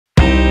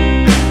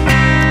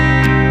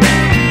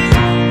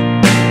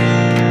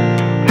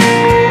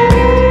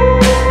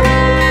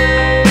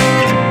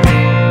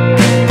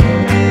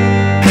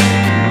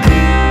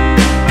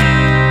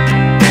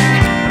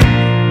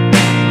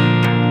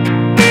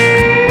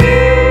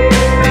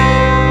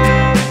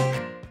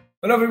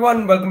Hello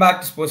everyone, welcome back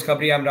to Sports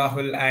Company. I'm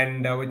Rahul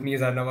and with me is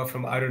Arnava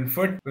from Iron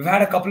Foot. We've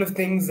had a couple of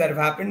things that have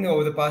happened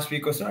over the past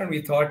week or so and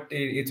we thought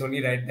it's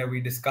only right that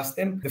we discuss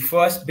them. The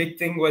first big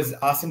thing was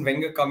Arsene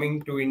Wenger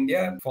coming to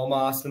India, former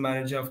Arsenal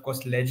manager, of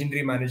course,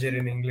 legendary manager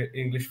in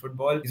English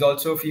football. He's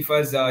also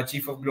FIFA's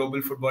Chief of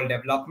Global Football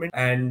Development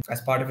and as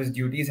part of his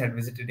duties had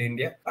visited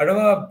India.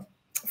 Arnava,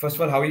 first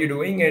of all, how are you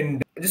doing?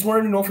 And I just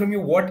wanted to know from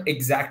you what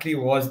exactly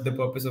was the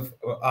purpose of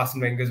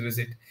Arsene Wenger's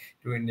visit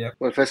to India.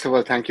 Well, first of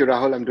all, thank you,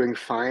 Rahul. I'm doing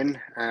fine,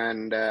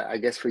 and I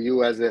guess for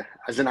you as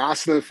an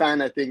Arsenal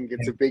fan, I think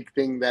it's a big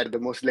thing that the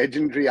most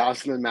legendary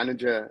Arsenal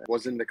manager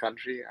was in the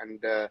country.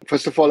 And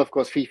first of all, of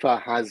course,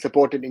 FIFA has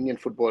supported Indian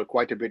football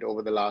quite a bit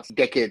over the last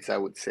decades, I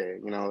would say.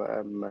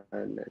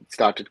 And it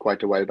started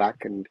quite a while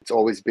back, and it's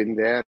always been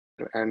there.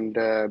 And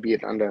be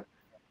it under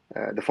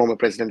the former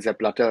president Sepp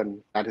Blatter,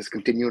 and that has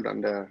continued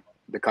under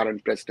the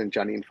current president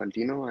Gianni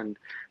Infantino, and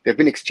there have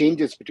been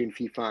exchanges between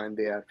FIFA and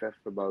the AIFF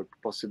about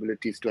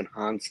possibilities to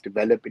enhance,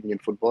 develop Indian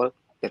football.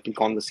 There have been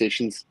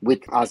conversations with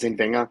Arsene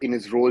Wenger in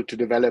his role to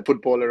develop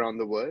football around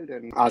the world,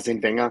 and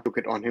Arsene Wenger took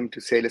it on him to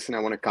say, listen,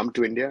 I want to come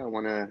to India, I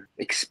want to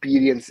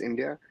experience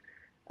India,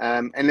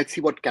 and let's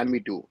see what can we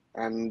do.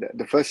 And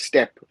the first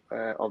step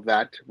of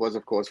that was,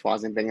 of course, for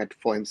Arsene Wenger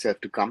for himself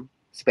to come,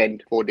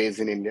 spend 4 days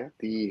in India.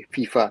 The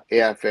FIFA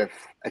AIFF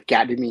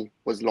Academy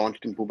was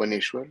launched in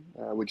Bhubaneswar,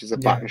 which is a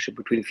partnership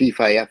between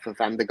FIFA, AIFF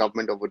and the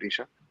government of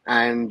Odisha.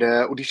 And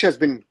Odisha has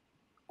been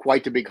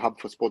quite a big hub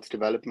for sports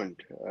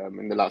development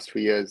in the last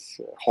few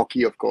years.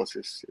 Hockey, of course,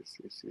 is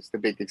the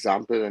big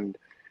example. And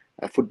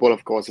football,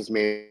 of course, has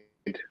made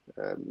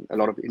a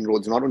lot of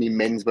inroads, not only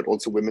men's, but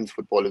also women's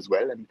football as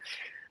well.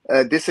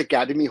 And this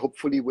academy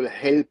hopefully will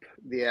help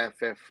the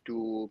AIFF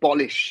to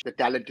polish the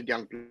talented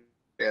young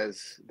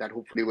players that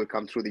hopefully will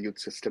come through the youth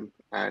system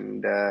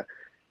and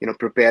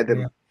prepare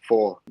them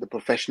for the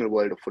professional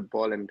world of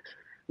football. And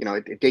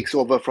it takes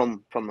over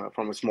from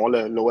a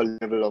smaller, lower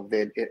level of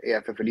the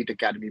AIFF Elite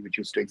Academy, which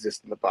used to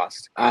exist in the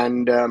past.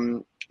 And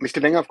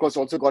Mr. Wenger, of course,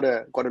 also got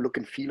a look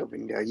and feel of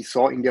India. He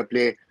saw India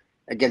play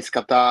against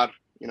Qatar.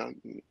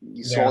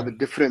 He saw the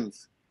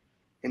difference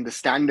in the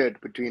standard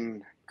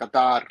between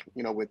Qatar,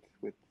 with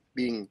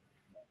being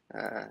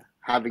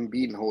having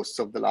been hosts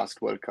of the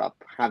last World Cup,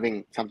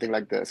 having something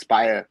like the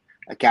Aspire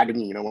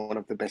Academy, one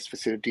of the best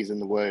facilities in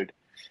the world,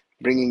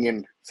 bringing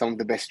in some of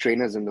the best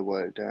trainers in the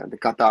world. The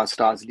Qatar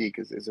Stars League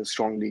is a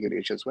strong league in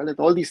Asia as well. And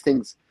all these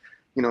things,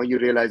 you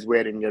realize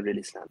where India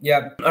really stands.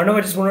 Yeah, Arnav,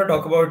 I just want to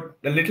talk about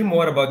a little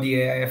more about the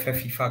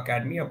AIFF-FIFA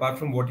Academy, apart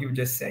from what you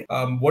just said.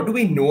 What do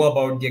we know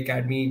about the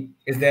Academy?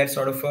 Is there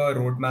sort of a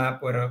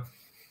roadmap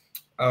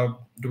or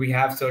do we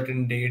have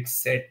certain dates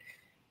set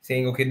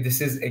saying, okay,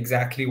 this is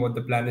exactly what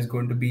the plan is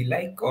going to be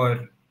like,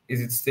 or is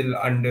it still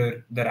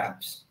under the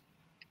wraps?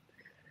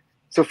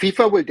 So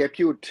FIFA will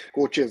depute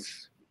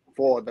coaches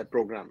for that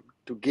program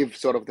to give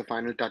sort of the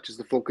final touches.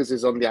 The focus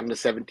is on the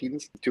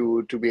under-17s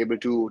to be able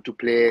to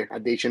play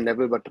at the Asian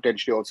level, but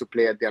potentially also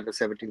play at the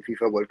under-17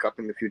 FIFA World Cup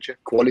in the future,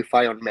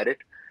 qualify on merit,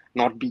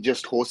 not be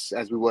just hosts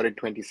as we were in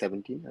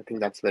 2017. I think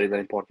that's very,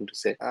 very important to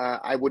say.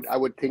 I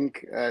would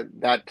think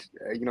that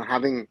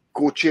having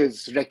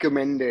coaches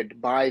recommended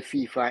by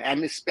FIFA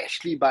and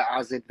especially by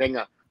Arsene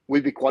Wenger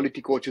will be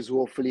quality coaches who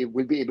hopefully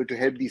will be able to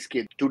help these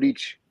kids to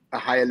reach a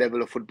higher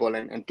level of football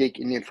and take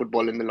Indian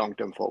football in the long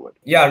term forward.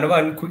 Yeah,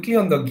 Arnav, quickly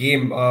on the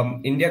game,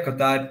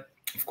 India-Qatar,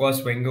 of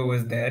course, Wenger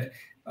was there.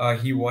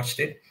 He watched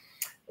it.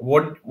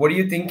 What do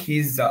you think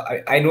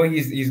I know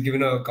he's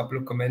given a couple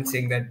of comments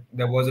saying that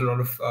there was a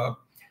lot of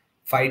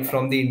fight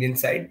from the Indian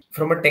side.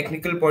 From a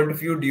technical point of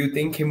view, do you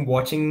think him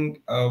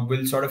watching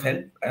will sort of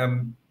help?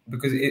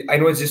 Because I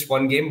know it's just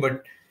one game,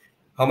 but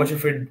how much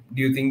of it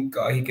do you think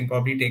he can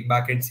probably take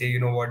back and say, you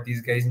know what,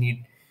 these guys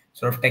need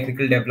sort of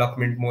technical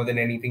development more than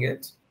anything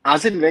else?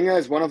 Arsene Wenger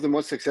is one of the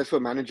most successful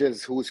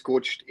managers who's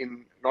coached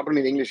in not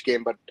only the English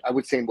game, but I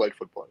would say in world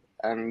football.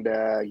 And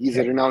he's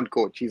a renowned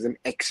coach. He's an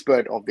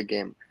expert of the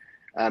game.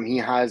 He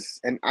has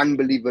an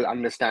unbelievable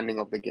understanding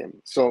of the game.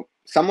 So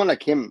someone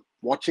like him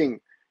watching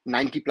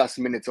 90 plus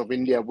minutes of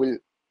India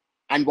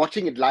and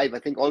watching it live,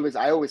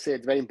 I always say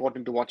it's very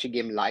important to watch a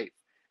game live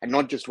and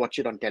not just watch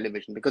it on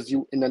television, because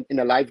in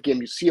a live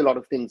game, you see a lot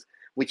of things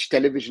which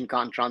television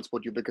can't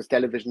transport you, because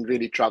television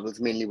really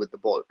travels mainly with the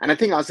ball. And I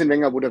think Arsene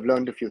Wenger would have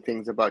learned a few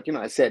things about,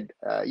 I said,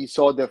 he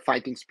saw the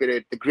fighting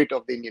spirit, the grit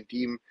of the Indian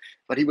team,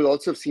 but he will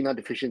also have seen our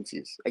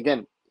deficiencies.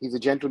 Again, he's a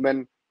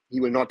gentleman.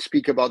 He will not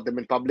speak about them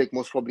in public.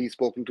 Most probably he's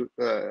spoken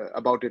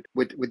about it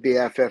with the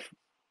AIFF.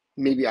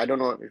 Maybe, I don't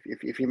know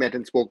if he met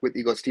and spoke with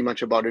Igor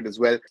Stimac about it as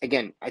well.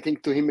 Again, I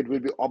think to him it will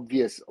be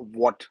obvious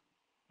what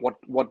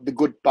the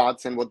good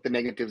parts and what the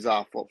negatives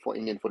are for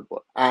Indian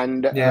football.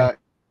 And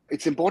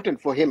it's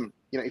important for him,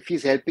 if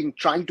he's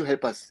trying to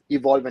help us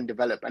evolve and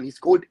develop. And he's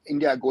called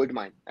India a gold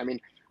mine. I mean,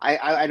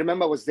 I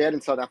remember I was there in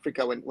South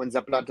Africa when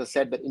Sepp Blatter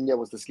said that India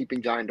was the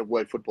sleeping giant of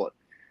world football.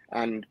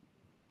 And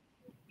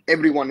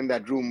everyone in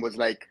that room was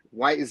like,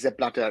 why is Sepp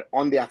Blatter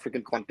on the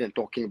African continent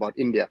talking about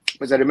India?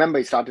 Because I remember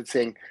he started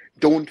saying,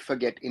 don't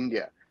forget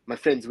India. My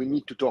friends, we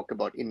need to talk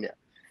about India.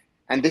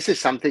 And this is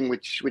something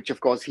which of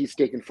course he's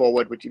taken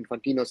forward, which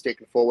Infantino's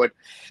taken forward.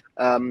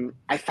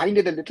 I find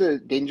it a little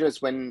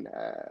dangerous when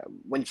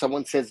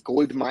someone says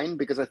gold mine,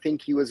 because I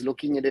think he was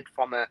looking at it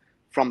from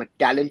a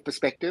talent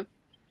perspective.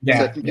 Yeah,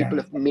 Certain yeah. people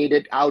have made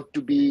it out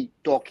to be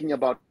talking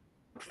about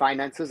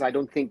finances. I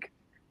don't think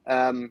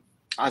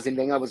Arsene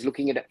Wenger was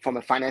looking at it from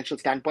a financial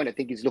standpoint. I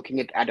think he's looking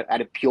at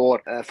a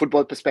pure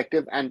football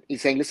perspective, and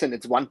he's saying, listen,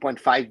 it's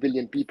 1.5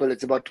 billion people.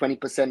 It's about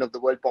 20% of the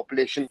world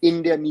population.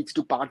 India needs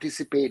to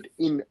participate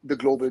in the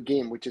global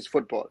game, which is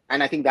football.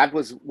 And I think that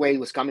was where he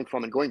was coming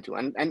from and going to.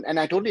 And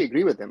I totally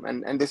agree with him.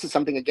 And this is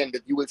something, again,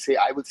 that you will say,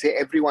 I will say,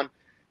 everyone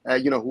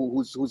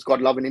who's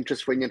got love and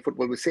interest for Indian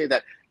football will say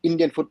that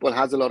Indian football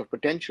has a lot of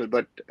potential,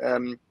 but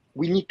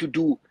we need to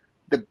do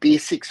the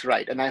basics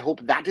right. And I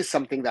hope that is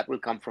something that will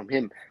come from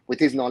him, with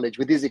his knowledge,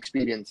 with his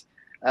experience.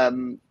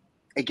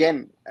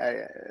 Again,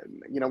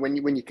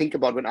 when you think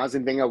about when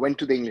Arsene Wenger went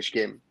to the English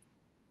game,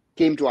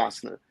 came to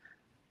Arsenal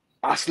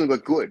were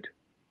good.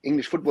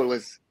 English football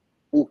was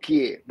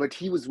okay, but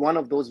he was one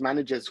of those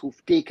managers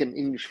who've taken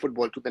English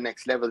football to the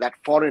next level. That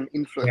foreign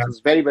influence was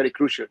very, very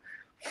crucial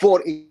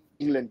for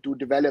England to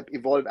develop,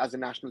 evolve as a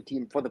national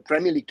team, for the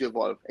Premier League to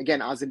evolve.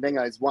 Again, Arsene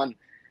Wenger is one.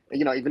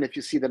 Even if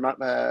you see that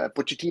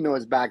Pochettino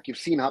is back, you've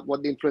seen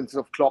what the influences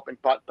of Klopp and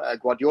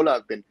Guardiola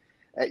have been.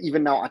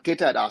 Even now,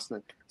 Arteta at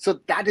Arsenal. So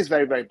that is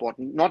very, very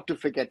important. Not to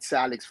forget Sir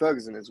Alex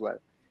Ferguson as well.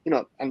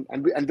 And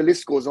the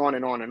list goes on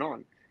and on and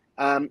on.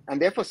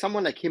 And therefore,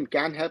 someone like him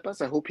can help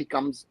us. I hope he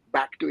comes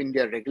back to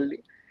India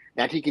regularly,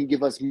 that he can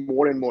give us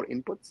more and more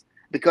inputs.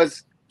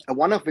 Because a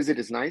one-off visit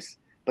is nice,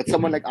 but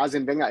someone like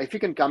Arsene Wenger, if he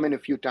can come in a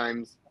few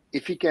times,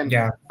 if he can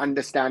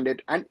understand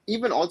it, and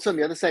even also on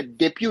the other side,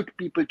 depute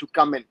people to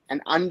come in and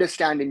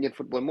understand Indian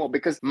football more.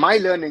 Because my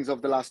learnings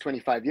of the last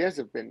 25 years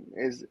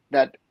is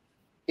that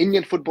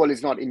Indian football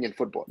is not Indian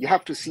football. You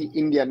have to see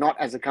India not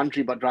as a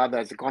country, but rather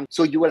as a continent.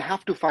 So you will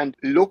have to find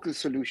local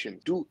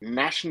solutions to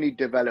nationally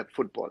develop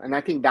football. And I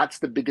think that's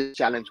the biggest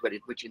challenge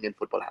which Indian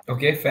football has.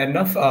 Okay, fair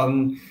enough.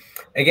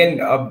 Again,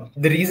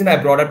 the reason I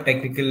brought up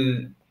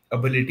technical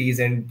abilities,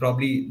 and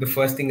probably the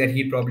first thing that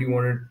he'd probably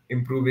want to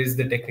improve is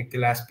the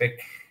technical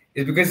aspect,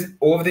 is because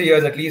over the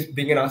years, at least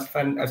being an Arsenal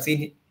fan, I've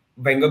seen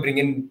Wenger bring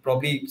in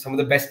probably some of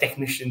the best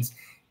technicians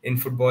in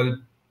football,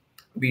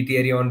 be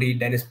Thierry Henry,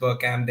 Dennis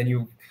Bergkamp, then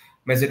you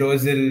Mesut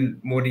Ozil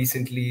more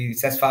recently,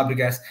 Cesc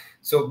Fabregas.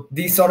 So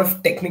these sort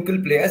of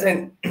technical players,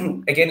 and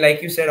again,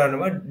 like you said,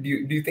 Arnav, do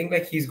you think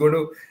like he's going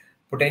to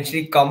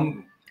potentially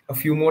come a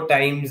few more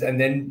times and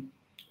then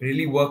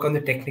really work on the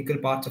technical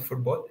parts of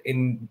football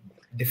in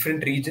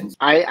different regions?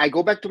 I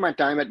go back to my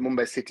time at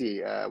Mumbai City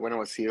when I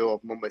was CEO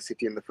of Mumbai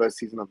City in the first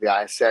season of the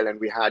ISL,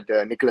 and we had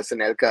Nicholas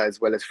Anelka as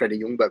well as Freddie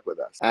Ljungberg with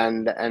us.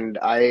 And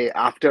I,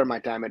 after my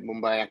time at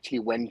Mumbai, actually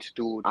went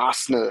to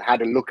Arsenal,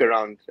 had a look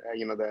around,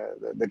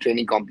 the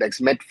training complex,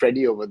 met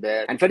Freddie over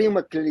there, and Freddie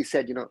Ljungberg clearly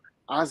said,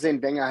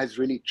 Arsene Wenger has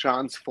really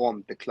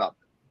transformed the club.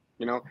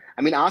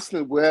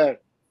 Arsenal were,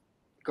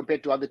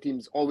 compared to other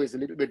teams, always a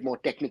little bit more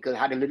technical,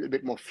 had a little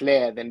bit more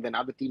flair than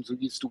other teams who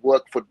used to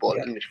work football,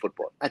 English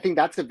football. I think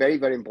that's a very,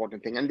 very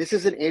important thing. And this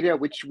is an area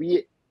which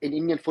we in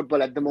Indian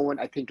football at the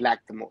moment, I think,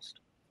 lack the most.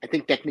 I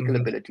think technical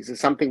abilities is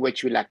something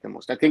which we lack the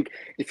most. I think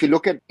if you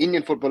look at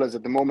Indian footballers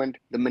at the moment,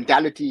 the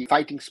mentality,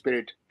 fighting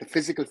spirit, the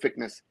physical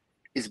fitness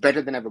is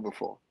better than ever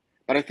before.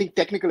 But I think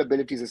technical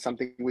abilities is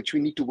something which we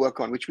need to work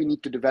on, which we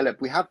need to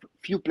develop. We have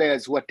few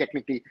players who are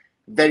technically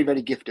very,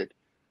 very gifted.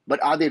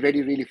 But are they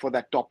ready really for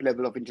that top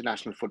level of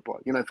international football?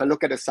 If I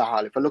look at a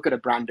Sahal, if I look at a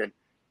Brandon,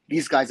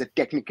 these guys are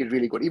technically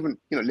really good. Even,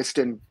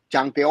 Liston,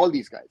 Jangte, all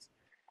these guys.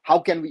 How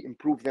can we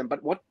improve them?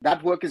 But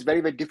that work is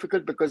very, very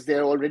difficult because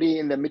they're already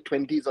in their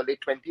mid-20s or late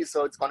 20s.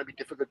 So it's going to be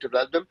difficult to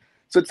develop them.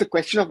 So it's a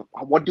question of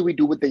what do we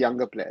do with the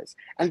younger players?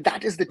 And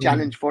that is the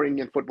challenge for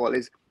Indian football,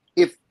 is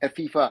if a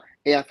FIFA,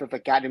 AIFF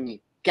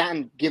Academy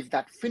can give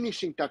that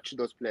finishing touch to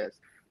those players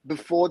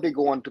before they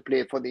go on to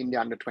play for the India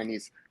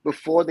under-20s,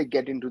 before they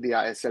get into the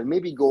ISL,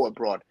 maybe go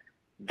abroad.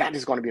 That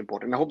is going to be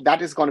important. I hope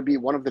that is going to be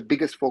one of the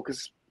biggest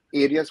focus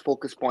areas,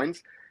 focus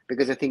points,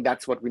 because I think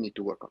that's what we need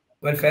to work on.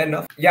 Well, fair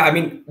enough. Yeah,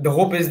 the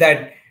hope is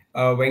that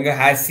Wenger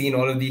has seen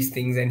all of these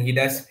things and he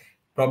does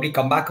probably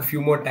come back a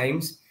few more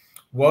times,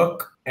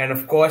 work, and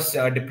of course,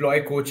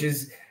 deploy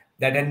coaches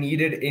that are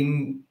needed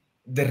in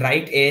the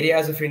right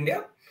areas of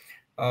India.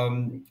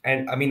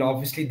 And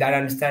obviously that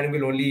understanding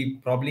will only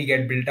probably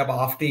get built up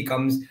after he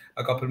comes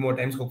a couple more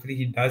times. Hopefully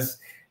he does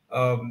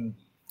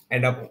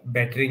end up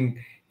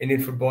bettering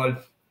Indian football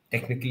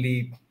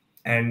technically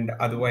and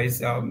otherwise.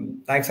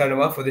 Thanks,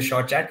 Arnav, for the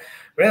short chat.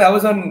 But that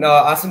was on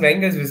Arsene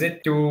Wenger's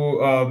visit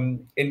to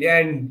India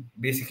and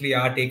basically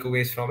our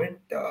takeaways from it.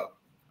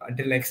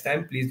 Until next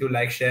time, please do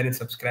like, share and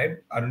subscribe.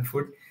 Arun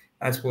Foot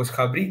and Sports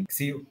Khabri.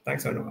 See you.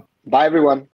 Thanks, Arnav. Bye, everyone.